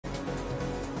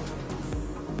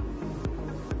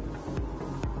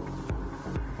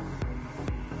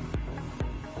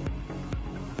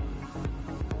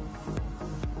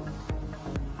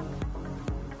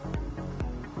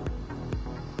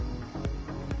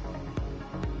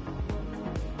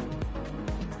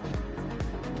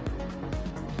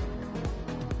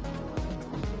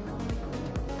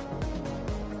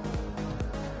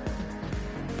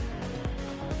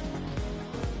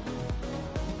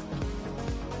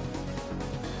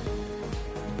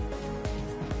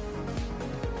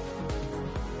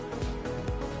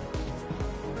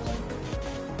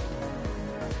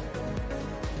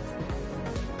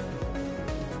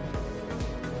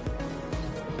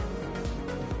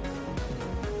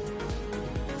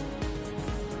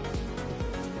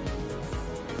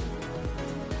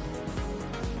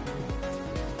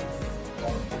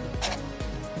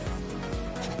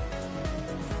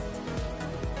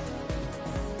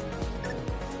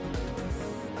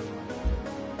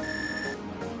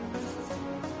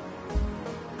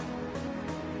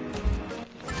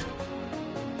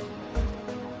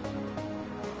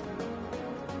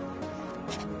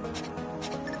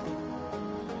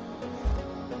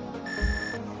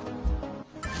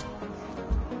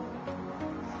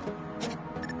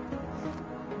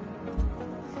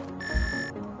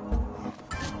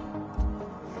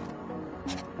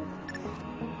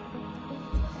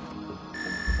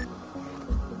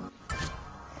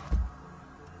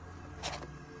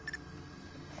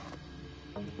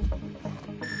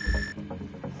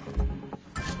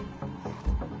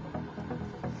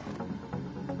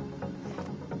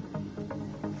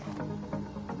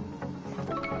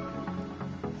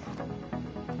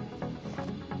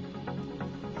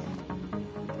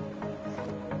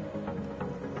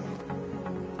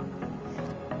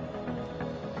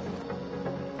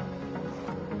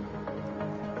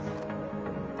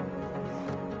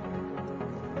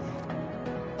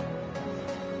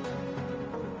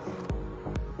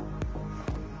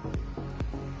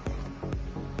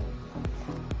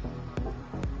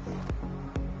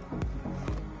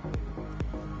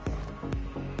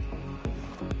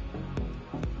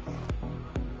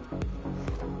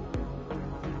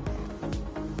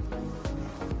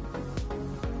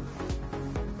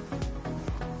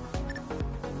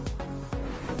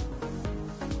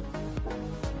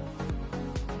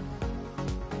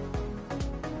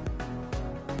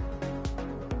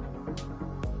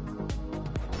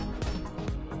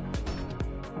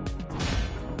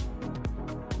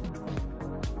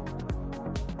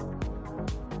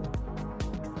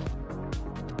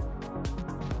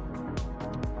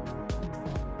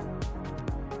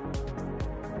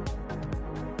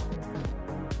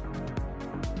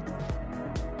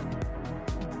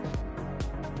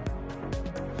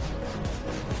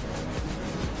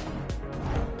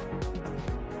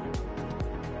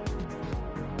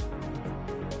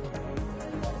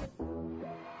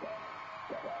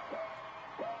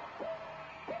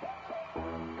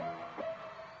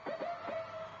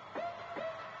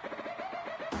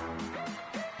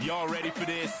Y'all ready for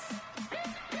this?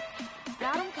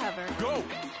 Got him covered. Go!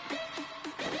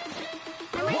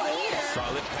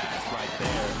 Solid pass right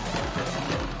there.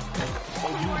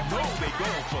 Oh, you know they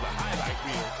going for the highlight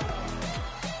reel.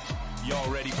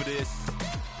 Y'all ready for this?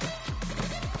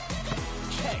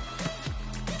 Check.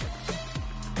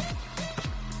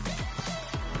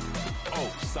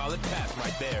 Oh, solid pass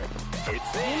right there.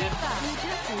 It's in. You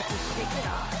just need to shake it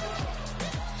off.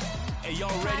 Hey,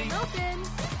 y'all ready? I'm open.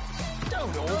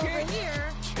 Don't go Over here.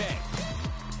 Check.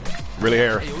 Really,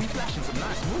 Harry? Hey, we flashing some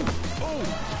nice moves. Oh,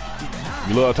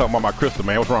 You love talking about my crystal,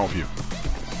 man. What's wrong with you?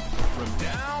 from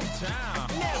downtown.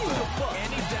 Never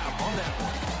any doubt on that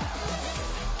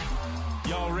one.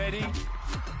 Y'all ready?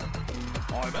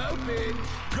 I'm open.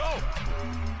 Go.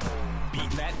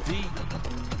 Beat that D.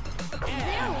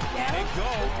 There we go. Let it go.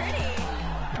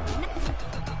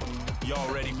 Pretty. Y'all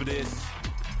ready for this?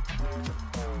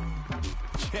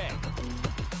 Check.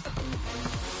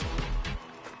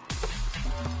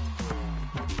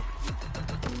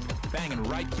 Banging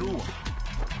right through him.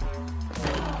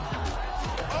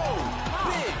 Oh,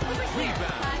 big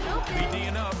rebound. Time open.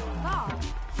 BDing up. Ball.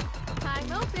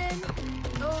 Time open.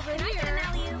 Over here.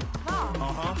 Ball.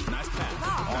 Nice pass.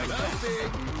 Ball. Nice pass.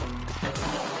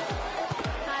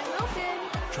 Time open.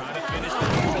 Trying to finish the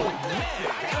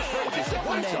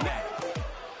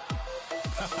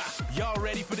Y'all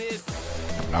ready for this?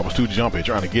 I was too jumpy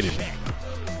trying to get it.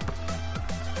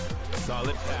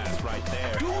 Solid pass right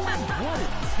there. What it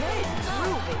takes.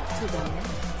 Move it to the net.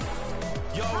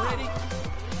 Y'all ready?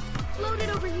 Float it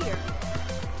over here.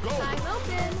 Go. Time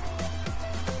open.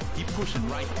 Keep pushing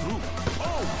right through.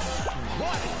 Oh,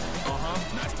 what?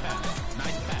 Nice pass.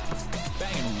 Nice pass.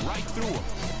 Banging right through him.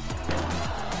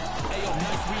 Hey, yo,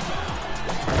 nice rebound.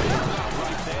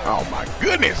 Right there. Oh my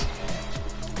goodness!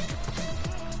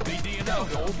 BDing up.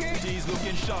 D's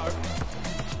looking sharp.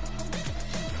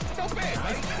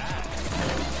 Nice pass.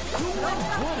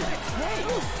 What it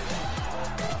takes.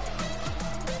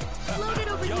 Float it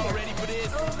over Y'all here. ready for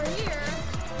this? Over here.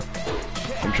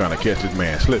 I'm trying to catch this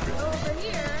man slipping. Over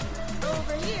here.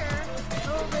 Over here.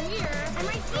 Over here. I'm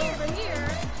right here. Over here.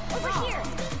 Over here.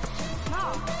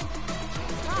 Ball.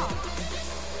 Ball.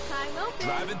 Time open.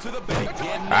 Driving to the bank.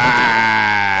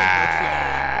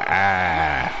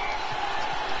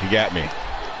 He got me.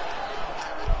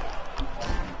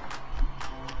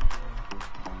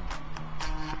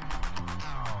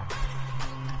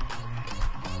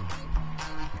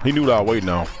 He knew what I was waiting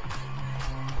on.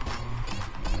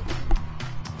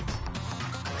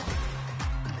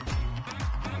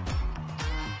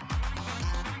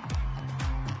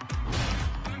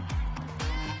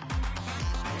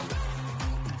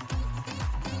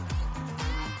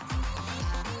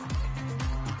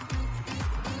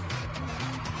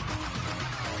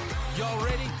 Y'all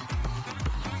ready?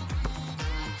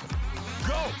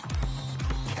 Go!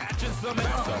 Catching some.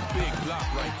 That's a big block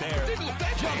right there.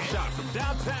 Jump shot from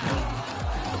downtown.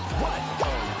 What a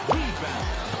rebound.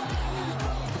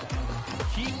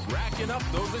 Keep racking up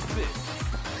those assists.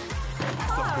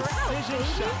 That's a precision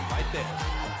shot right there.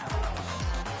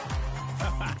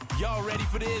 Y'all ready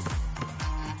for this?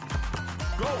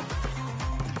 Go!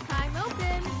 Time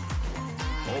open.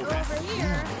 Oh, that's Over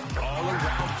here. all around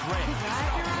Glad Frank.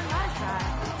 you're on my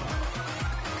side.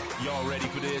 Y'all ready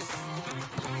for this?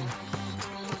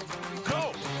 Go!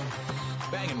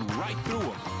 Banging right through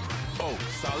him. Oh,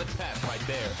 solid pass right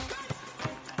there.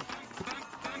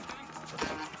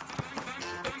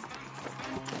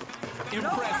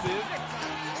 Impressive.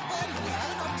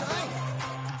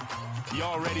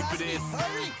 Y'all ready for this?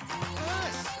 Hurry!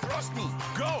 Yes, trust me.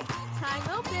 Go! Time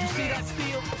open. You see that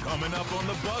steal? Coming up on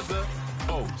the buzzer.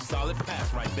 Oh, solid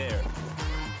pass right there.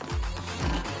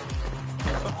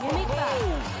 Give me back.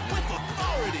 With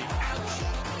authority.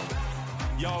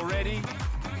 Y'all ready?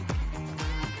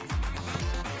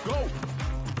 Go!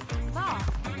 Ball.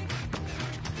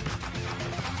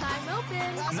 Time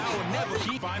open. Now or never.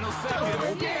 Keep final second.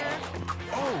 Over here.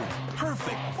 Oh,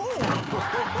 perfect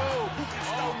form.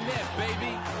 All net,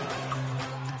 baby.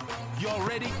 Y'all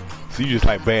ready? So you just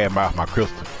like bad mouth my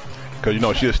crystal. Cause you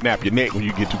know she'll snap your neck when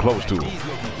you get too close to her. He's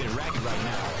looking a bit ragged right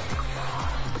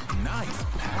now. Nice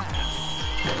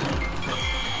pass.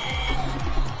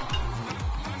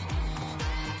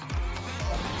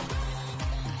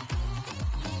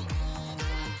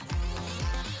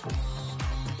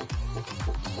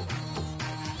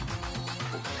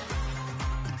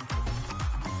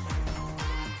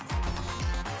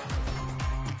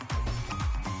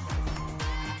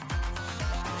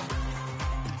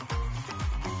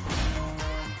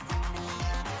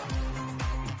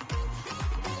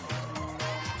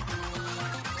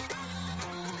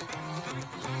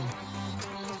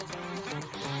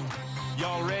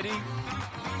 Y'all ready?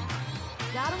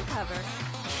 Got him covered.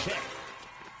 Check.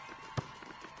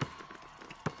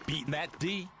 Beating that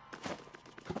D.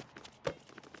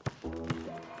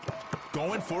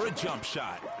 Going for a jump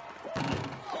shot.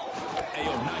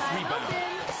 Ayo, nice Time rebound.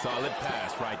 open. Solid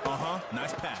pass, right?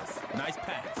 Nice pass. Nice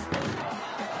pass.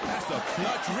 That's a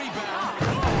clutch rebound.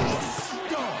 Oh,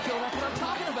 stop. Yo, that's what I'm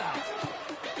talking about.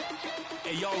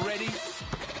 Hey, y'all ready?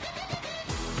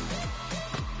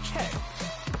 Check.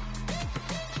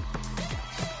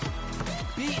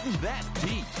 Beating that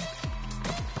D.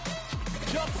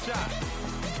 Jump shot.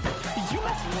 You'll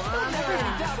never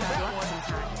any doubt of that one.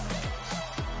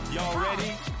 Y'all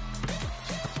ready?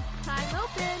 Time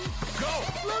open. Go.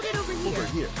 Float it over here. Over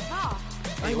here. Ball.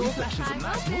 Hey, we flashing some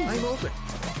nice moves. I'm open.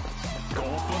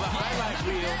 Going for the highlight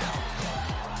reel.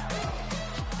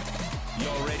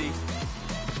 Y'all ready?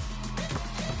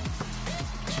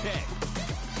 Check.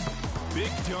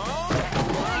 Big dunk.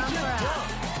 Major dunk.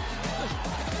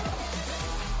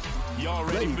 Y'all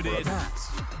ready for For a this? pass.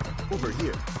 Over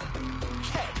here.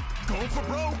 Check. Going for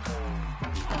broke.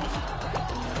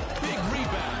 Big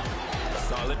rebound.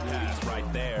 Solid pass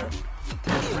right there.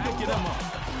 Racking them up.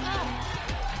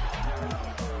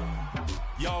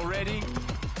 Y'all ready?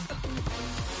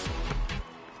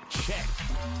 Check.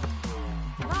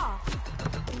 Ball.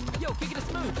 Yo, kick it a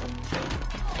smooth.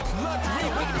 Clutch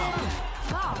rebound.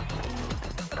 Ball.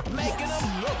 Making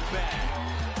them look bad.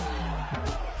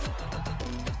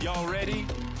 Y'all ready?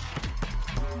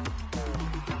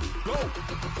 Go.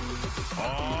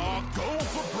 Oh, go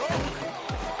for broke.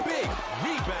 Big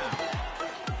rebound.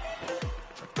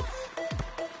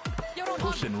 Yo, don't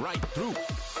Pushing right through.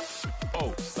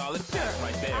 Oh, solid pass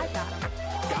right I there. got him.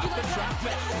 Got the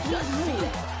trifecta. Just see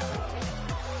it.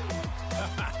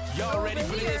 Y'all ready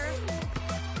Over for here. this?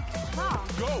 Ball.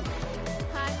 Go.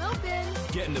 Time open.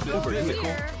 Getting a bit Over physical.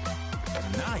 here.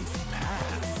 Nice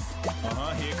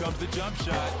pass. Here comes the jump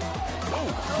shot. Oh,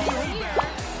 key Over rebound.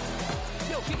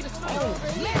 here. Yo, kick it a smooth. Over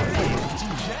here.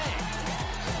 Jang.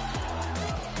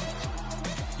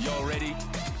 Y'all ready?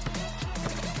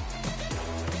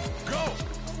 Go.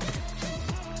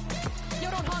 Yo,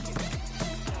 don't honk it.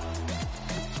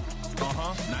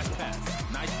 Nice pass.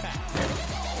 Nice pass.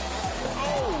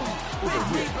 Oh, big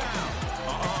rebound.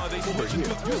 They switch here.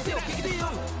 into Yo, kick it a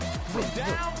smooth. from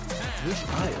downtown. Wish I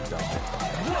had done that.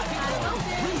 What Time a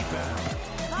open. rebound.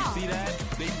 You see that?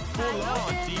 They full on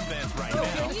open. defense right Over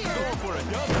now. here. Going for a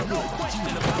dunk. No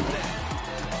question about that.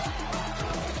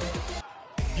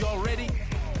 Y'all ready?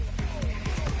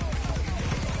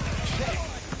 Check.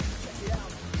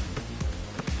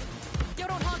 Yo,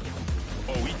 don't honk it.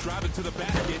 Oh, he driving to the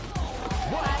basket.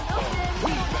 Time open.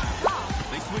 Rebound. Ball.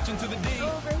 They switch into the D.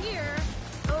 Over here.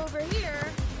 Over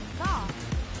here. Ball.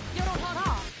 Yo, don't honk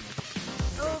Ball.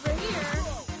 Over here.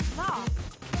 Ball.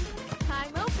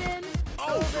 Time open.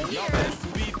 Oh, Over y'all here. better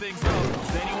speed things up.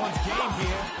 It's anyone's game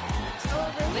here.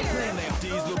 Over here. Man, their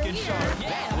D's Over looking here. sharp. it.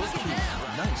 Yeah, Was look it cute.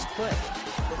 down. Nice play.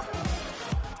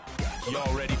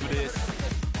 Y'all ready for this?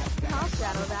 I'll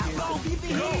shadow that one.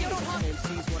 Yo, don't honk it.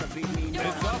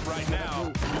 It's up right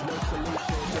now.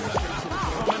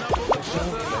 Coming up on the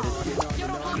buzzer. Yo,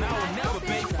 don't honk Now it. or never,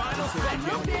 babe. Final Time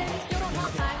second. open. Yo, don't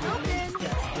honk it. Time open.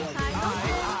 Time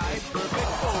open.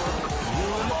 Perfect four.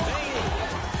 Ruling the paint.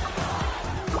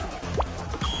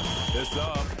 It's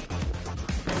up.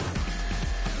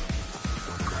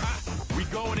 We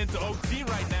going into OT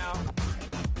right now.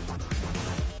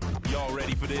 Y'all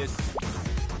ready for this?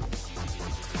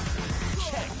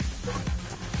 Check.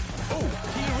 Oh,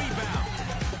 key rebound.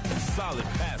 Solid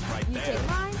pass right You there. take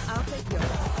mine, I'll take yours.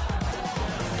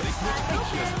 They switch Time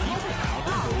pitches. open. Keep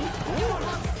pounding those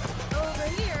boards. Over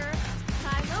here.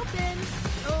 Time open.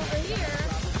 Over here.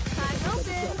 Time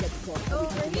open.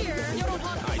 Over here. Yo, don't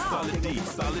honk it. Nice, solid D,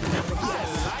 solid D. I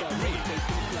like it.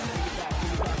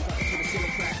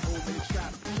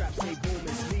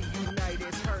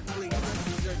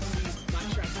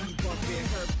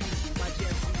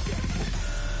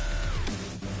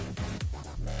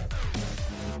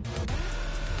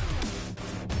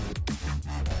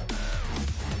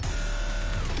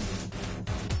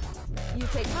 You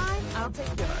take mine, I'll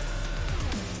take yours.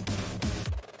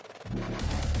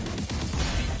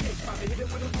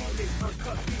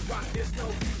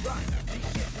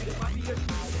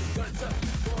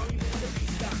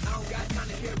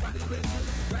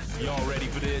 Y'all ready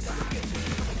for this?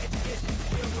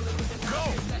 Go!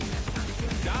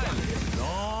 Dialing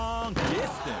long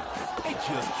distance. They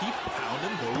just keep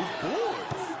pounding those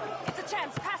boards. It's a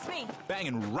chance. Pass me.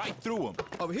 Banging right through them.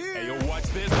 Over here. Hey, yo, watch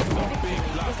this. That's a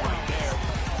big block right there.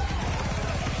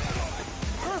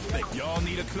 Perfect. Y'all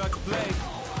need a clutch play.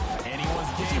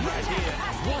 Anyone's game right here.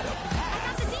 What a pass.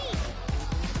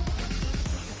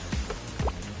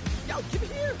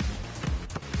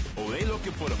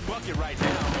 looking for the bucket right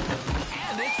now.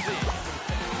 And it's in.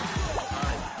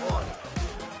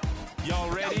 Y'all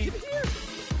ready?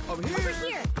 Over here.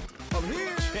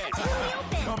 Check. Totally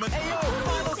open. Coming. Hey, yo, Totally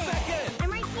final open. second. I'm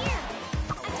right here.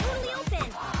 I'm totally open.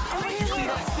 I'm right here.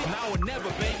 That's it. Now or never,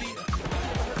 baby.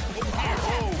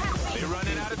 Oh, they're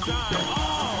running out of time.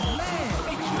 Oh, man.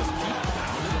 They just keep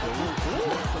pounding those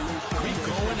boards. We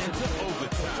going into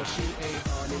overtime.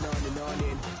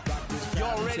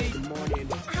 Y'all ready? I'll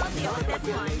deal with this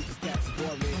one.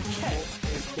 Check.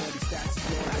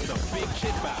 That's a big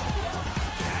chip out.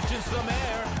 Catching some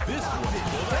air. This one is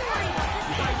Don't worry about this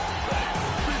one.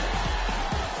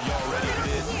 Y'all ready for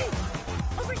this?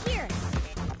 Over here.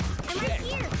 I'm right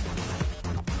here.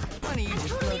 Honey, you I'm just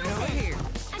totally floated over open. here. I'm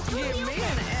totally Yeah, open. man,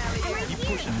 Allie. I'm right Keep here.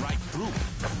 pushing right through.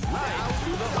 Right to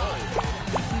the hole.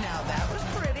 Now that was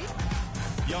pretty.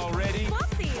 Y'all ready?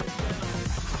 Whoopsies.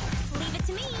 Leave it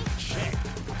to me. Check.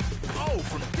 Oh,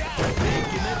 from down.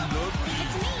 Making it look Leave it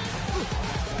to me.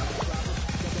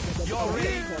 Y'all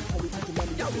ready?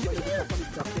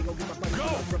 Go!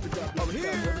 Over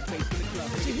here.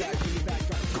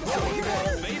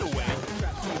 Fade away.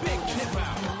 Big chip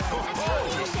out. I'm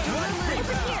totally open.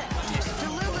 Over here. Just a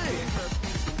little bit.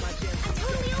 I'm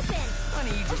totally open.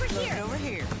 Honey, you just Over floated here. over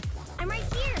here. I'm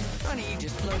right here. Honey, you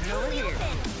just I'm floated over totally here.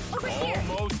 open. Over here.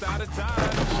 Almost out of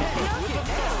time. Check with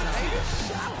authority.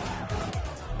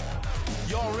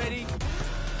 Y'all ready?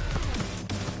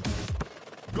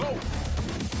 Go!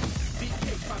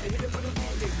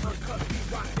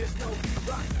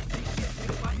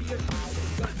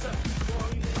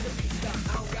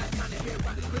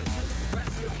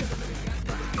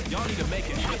 Y'all need to make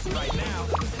a hit right now.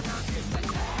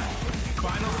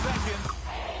 Final second.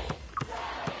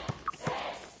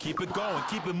 Keep it going,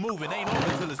 keep it moving. Ain't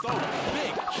over till it's over.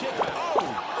 Big chip. Oh!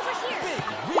 Over here. Big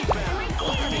rebound. I'm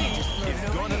right here. It's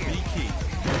gonna be key.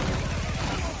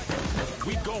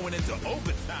 We going into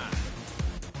overtime.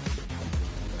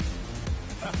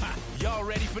 Y'all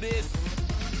ready for this?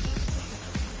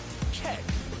 Check.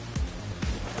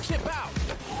 Chip out.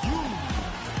 You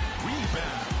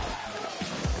rebound.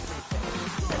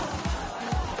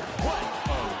 What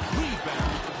a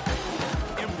rebound.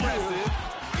 Impressive.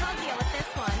 I'll deal with this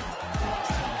one.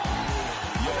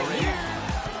 Y'all ready?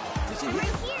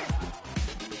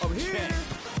 I'm right here. Check.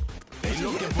 They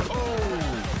looking for. Oh.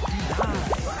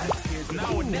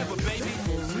 Now or never, baby.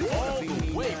 All the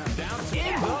way down to the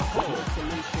hole.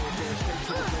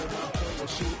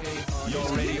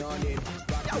 Y'all ready? Go!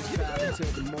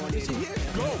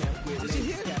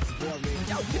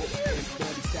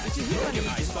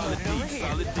 Nice, solid D,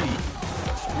 solid D.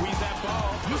 Squeeze that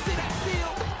ball. You see that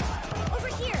steal?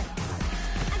 Over here.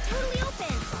 I'm totally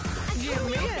open. I'm Yeah,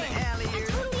 totally man, open. Allie, I'm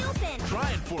you're- totally open.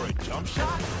 Trying for a jump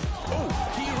shot. Oh,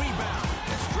 key rebound.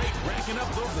 Straight racking up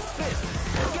those assists.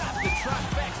 Got the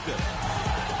trifecta.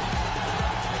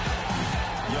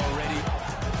 Y'all ready?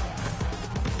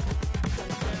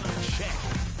 Check.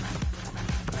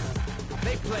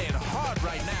 They playing hard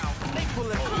right now. They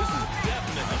pulling. Oh, this is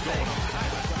definitely going on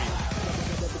tight.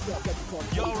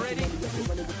 Y'all ready? Oh, man.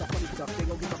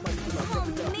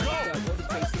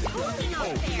 Totally not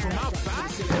Oh, fair. from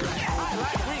outside?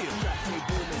 Highlight reel.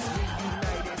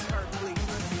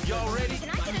 Y'all ready? Can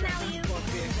I get an alley-oop?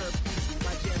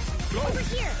 Go. Over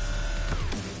here.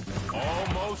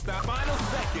 Almost our final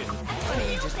second. Honey,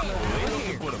 you just floated They over looking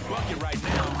here. for the bucket right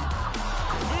now.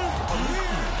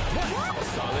 What? A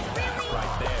solid pass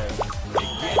right there.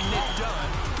 They're getting it done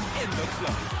in the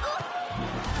club.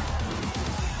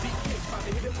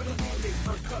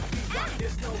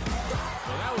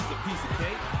 Well, that was a piece of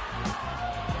cake.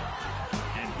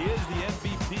 And here's the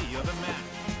MVP of the match.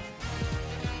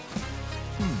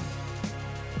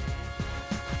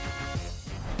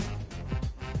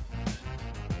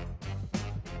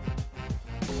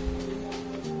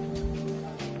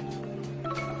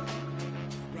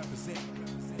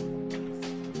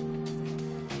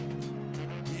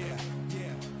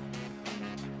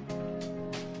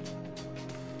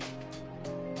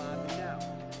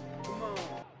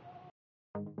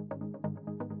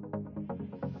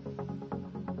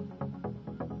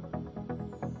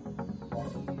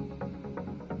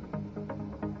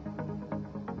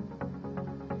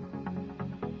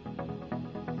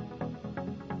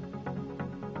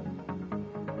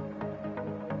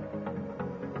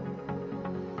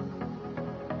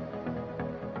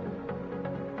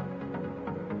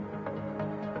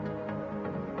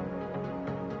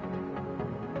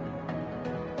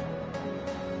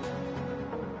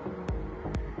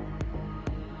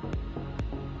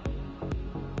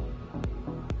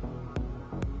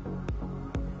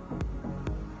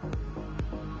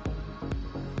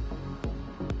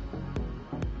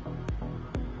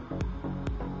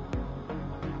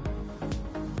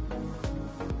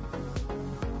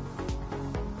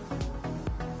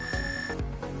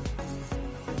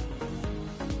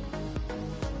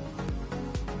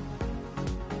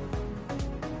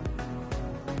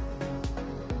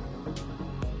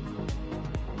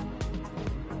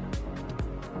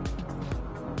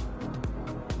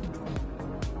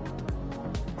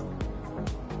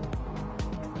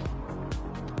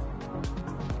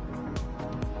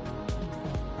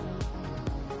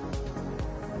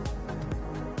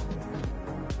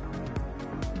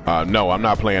 No, I'm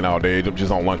not playing all day. I'm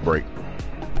just on lunch break.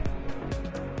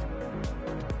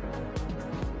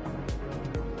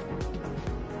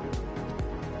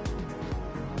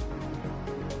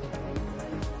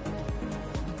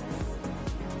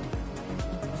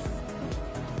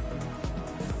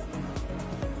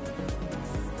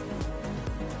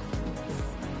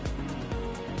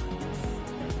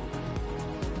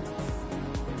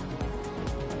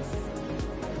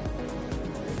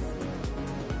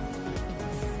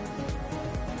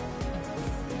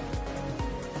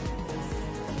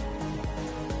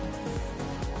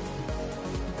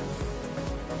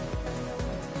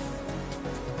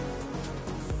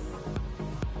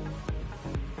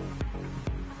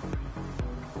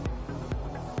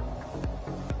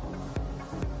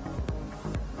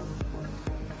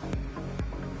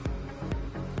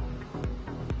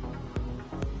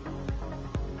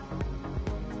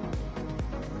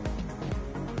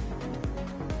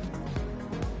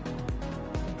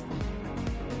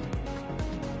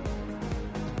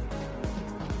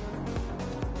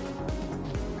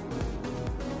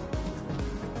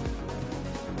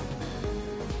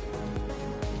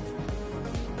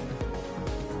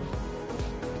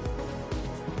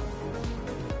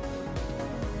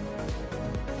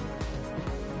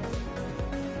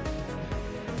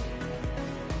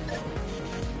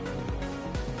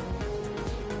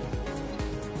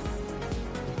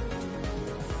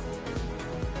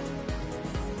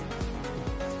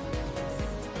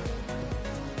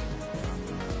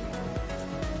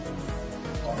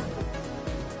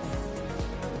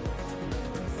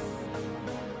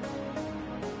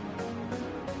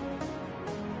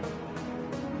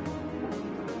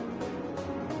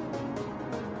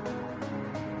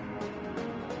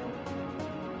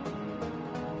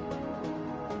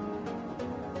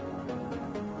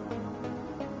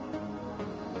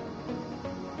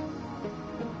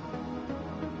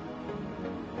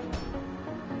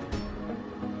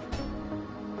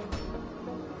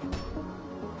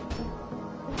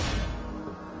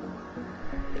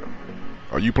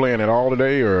 Are you playing at all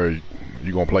today, or are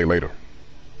you gonna play later?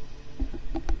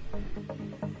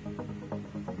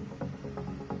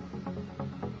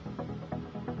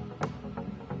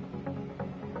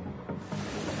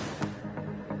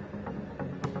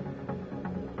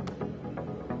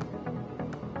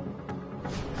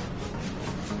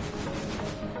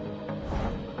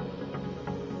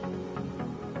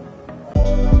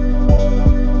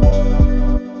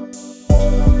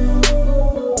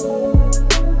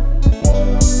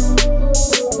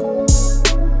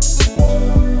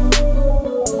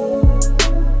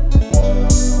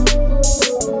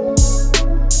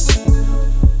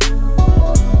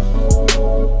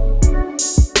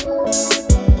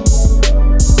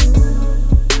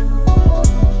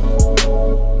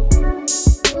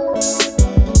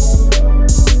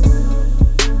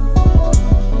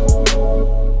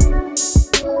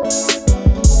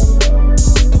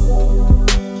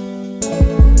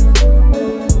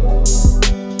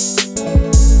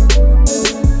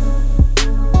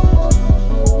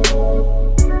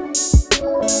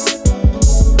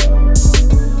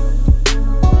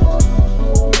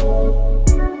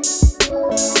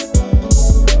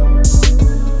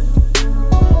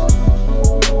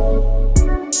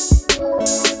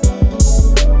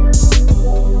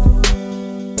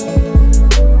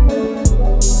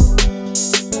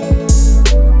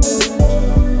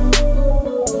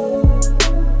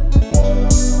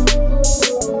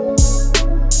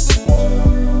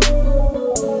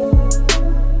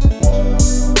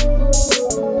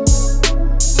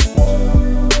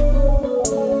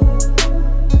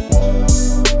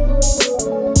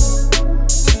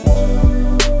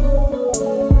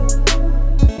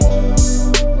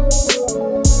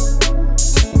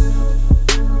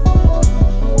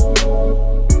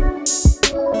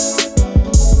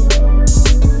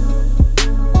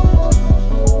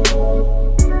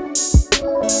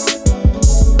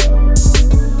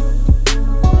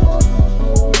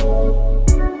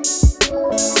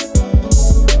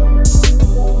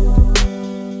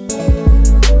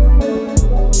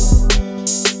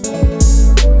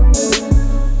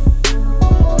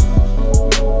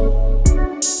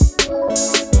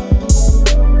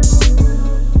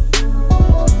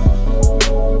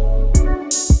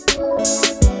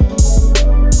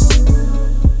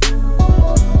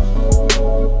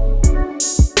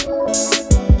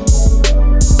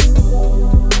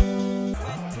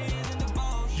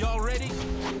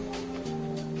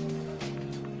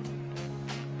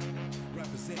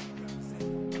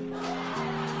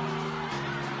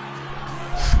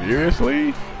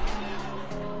 Seriously?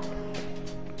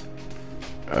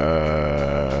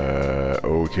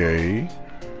 Okay.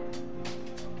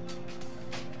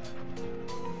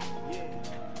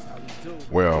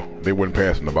 Well, they weren't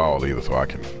passing the ball either, so I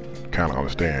can kind of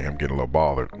understand him getting a little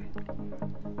bothered.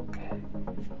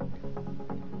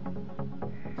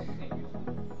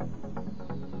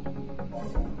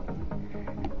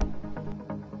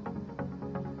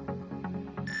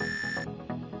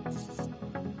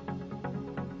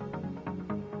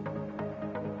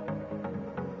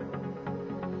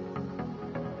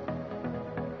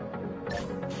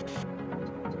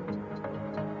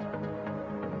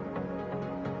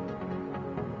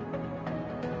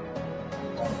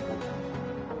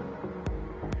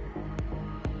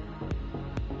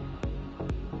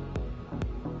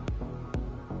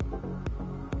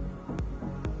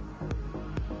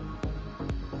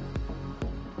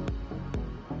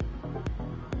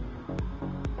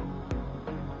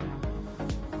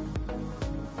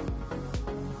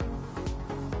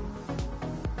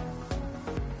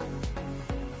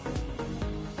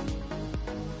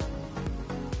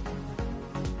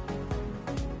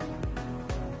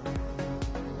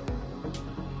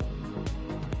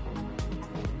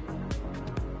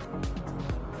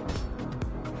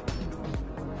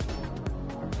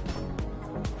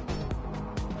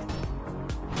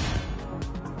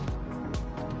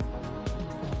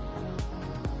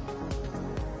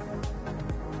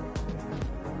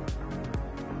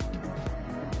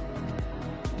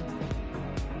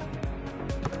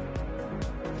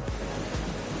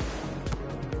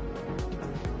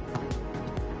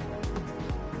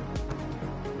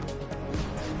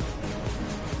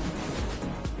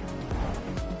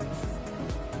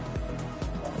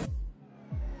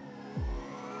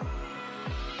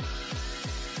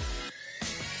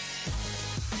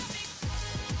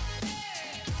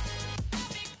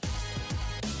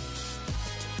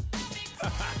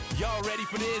 Y'all ready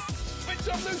for this? Win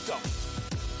some, lose some.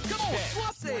 Come on, Check.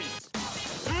 Swassies!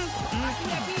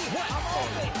 What?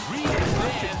 Read I it,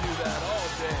 can do that all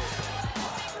day.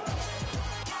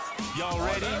 Y'all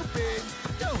ready? I'm open.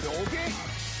 Don't hold it.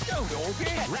 Don't hold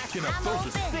it. Racking up I'm those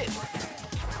open. assists.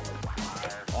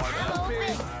 I'm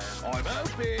open. I'm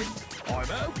open.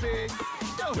 I'm open.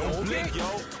 Don't Don't hold blink, it. yo.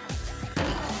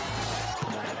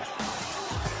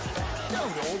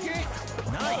 Don't hold it.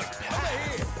 Nice Over pass.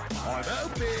 here. I'm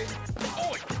open.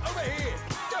 Oi, over here.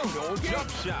 Don't hold it. Jump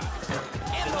shot.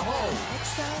 In the hole.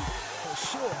 Next time, for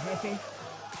sure, Hefe.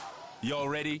 Y'all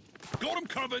ready? Got him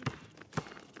covered.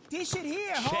 Dish it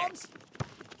here, Check. Hobbs.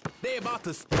 They about to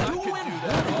I doing can do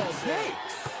that what all it day.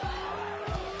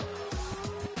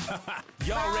 takes.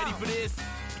 Y'all ready for this?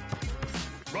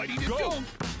 Ready to Go. jump.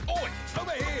 Oi,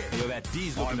 over here. Yo, that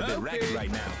D's looking a I'm bit open. ragged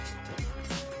right now.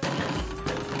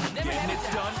 Getting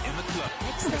it done in the club.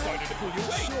 Next time, Decided to pull your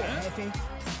weight, sure, huh? Hefe.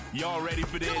 Y'all ready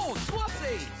for this? Come on,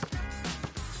 Swassies!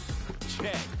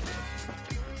 Check.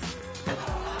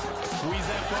 Squeeze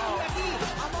that ball.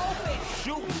 I'm open.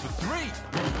 Shooting for three.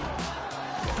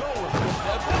 Going for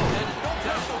that ball.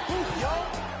 That's the hoop, yo.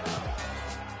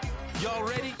 Y'all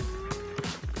ready?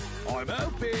 I'm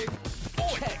open.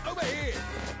 Oi, Check. over here.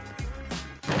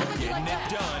 Getting it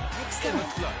done Next in the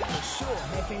time, club. for sure,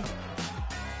 Hefe.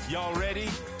 Y'all ready?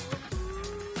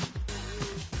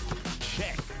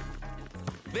 Check.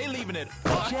 They leaving it I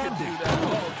can jammed do in. that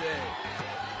all day.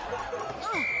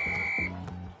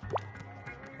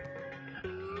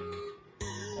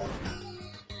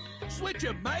 Switch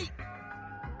him, mate.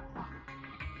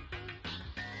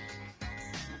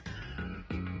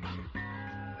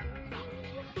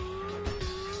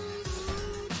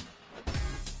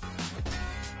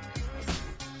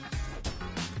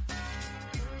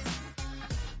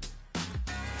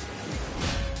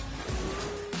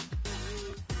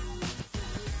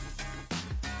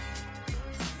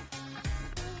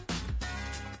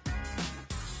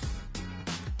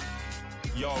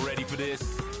 Y'all ready for this?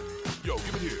 Yo,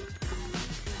 give it here.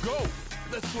 Go!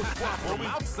 Let's do a swap from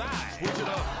outside. Switch it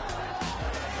up.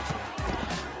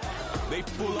 They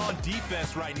full on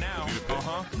defense right now.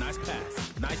 Uh-huh. Nice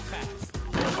pass. Nice pass.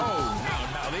 Oh,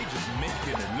 now they just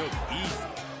making it look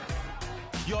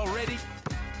easy. Y'all ready?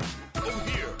 Over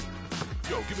here.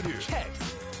 Yo, give it here. Check.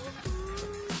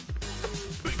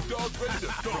 Big dog ready to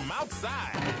go. From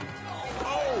outside.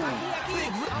 Oh,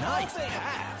 big nice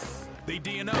pass. They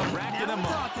D'ing up, racking them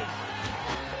up.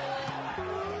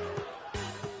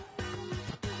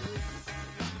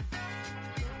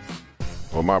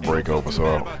 Well, my break over, so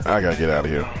I gotta get out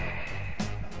of here.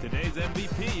 Today's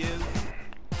MVP is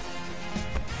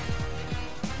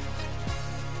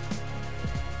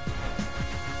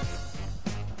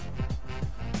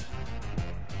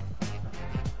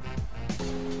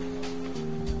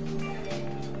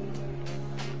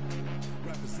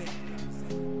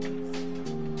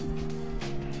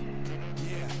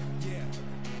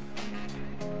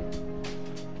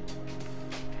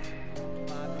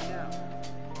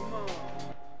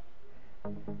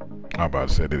I'm about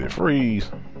to say, did it freeze?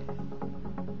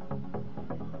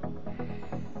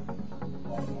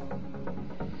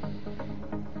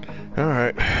 All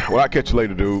right. Well, I'll catch you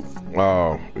later, dude.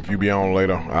 If you be on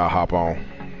later, I'll hop on.